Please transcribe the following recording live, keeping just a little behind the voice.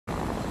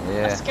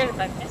Yeah. I'm scared if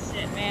I miss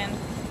it, man.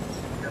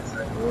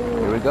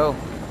 Here we go.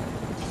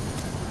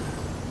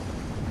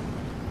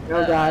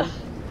 Oh god.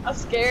 I'm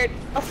scared.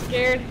 I'm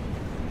scared.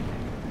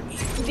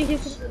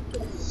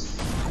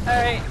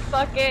 Alright,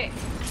 fuck it.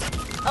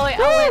 Oh wait,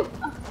 I'll win.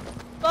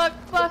 Fuck.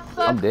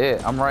 I'm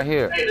dead. I'm right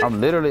here.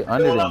 I'm literally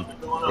under them.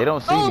 They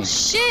don't see me. Oh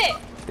shit!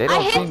 They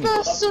don't I see hit me.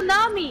 the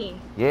tsunami.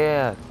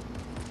 Yeah.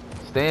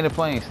 Stay in the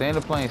plane. Stay in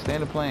the plane. Stay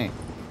in the plane.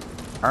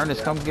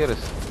 Ernest, come get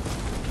us.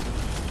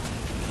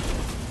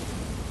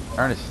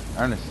 Ernest.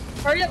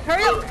 Hurry up.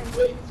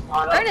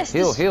 Ernest.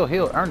 Heal.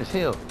 Ernest,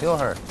 heal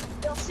her.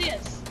 They don't see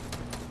us.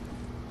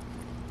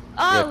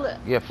 Oh.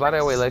 Yeah, fly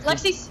that way, Lexi.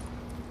 Lexi's.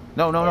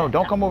 No.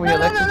 Don't come over here,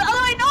 Lexi. No.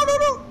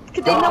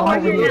 Cause they know we're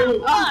here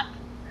now. Fuck.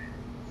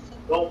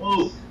 Don't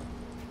move.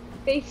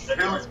 They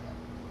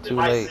Too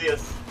late.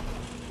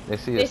 They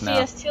see us now.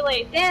 see us too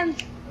late. Damn.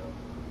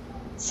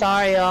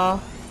 Sorry, y'all.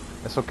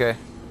 That's okay.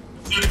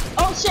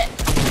 Oh shit.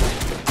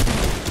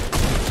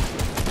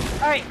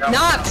 Alright,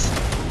 knocked.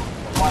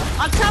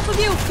 On top of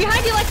you.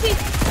 Behind you, Lexi.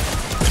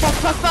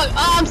 Fuck.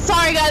 Oh, I'm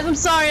sorry, guys. I'm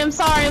sorry. I'm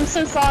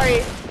so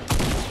sorry.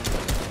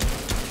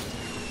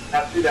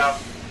 Have two down.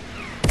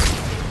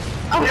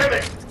 Oh. Damn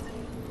it.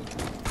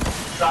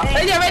 Stop.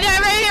 Right there,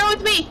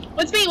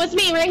 with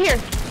me, right here.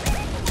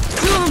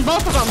 Two of them,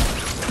 both of them.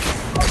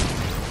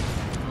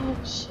 Oh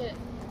shit.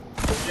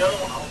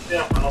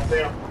 I don't see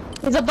him.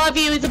 He's above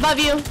you. He's by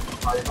me.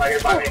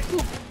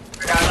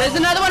 There's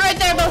another one right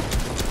there, bro.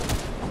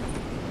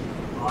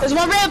 There's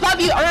one right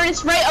above you,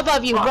 Ernest, right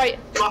above you, right.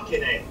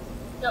 Fucking A.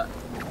 No.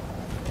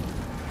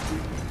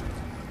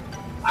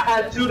 I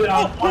had two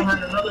down, one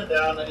had another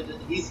down,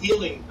 he's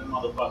healing the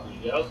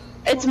motherfuckers, yo.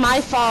 It's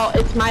my fault.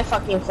 It's my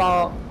fucking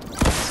fault.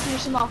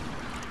 Finish him off.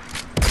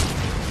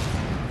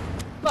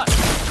 Fuck.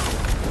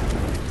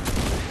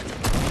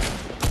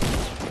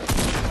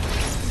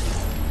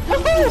 No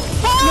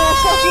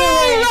fucking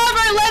way.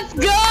 Robert, let's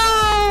go!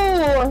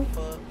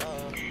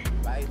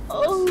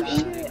 Oh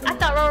shit. I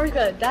thought Robert was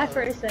gonna die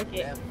for a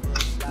second.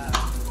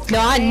 No,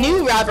 I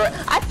knew Robert.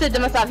 I said to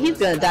myself, he's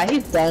gonna die.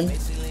 He's done.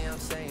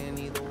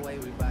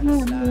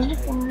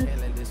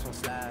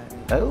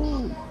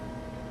 Oh.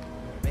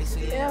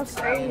 Yeah,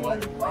 crazy.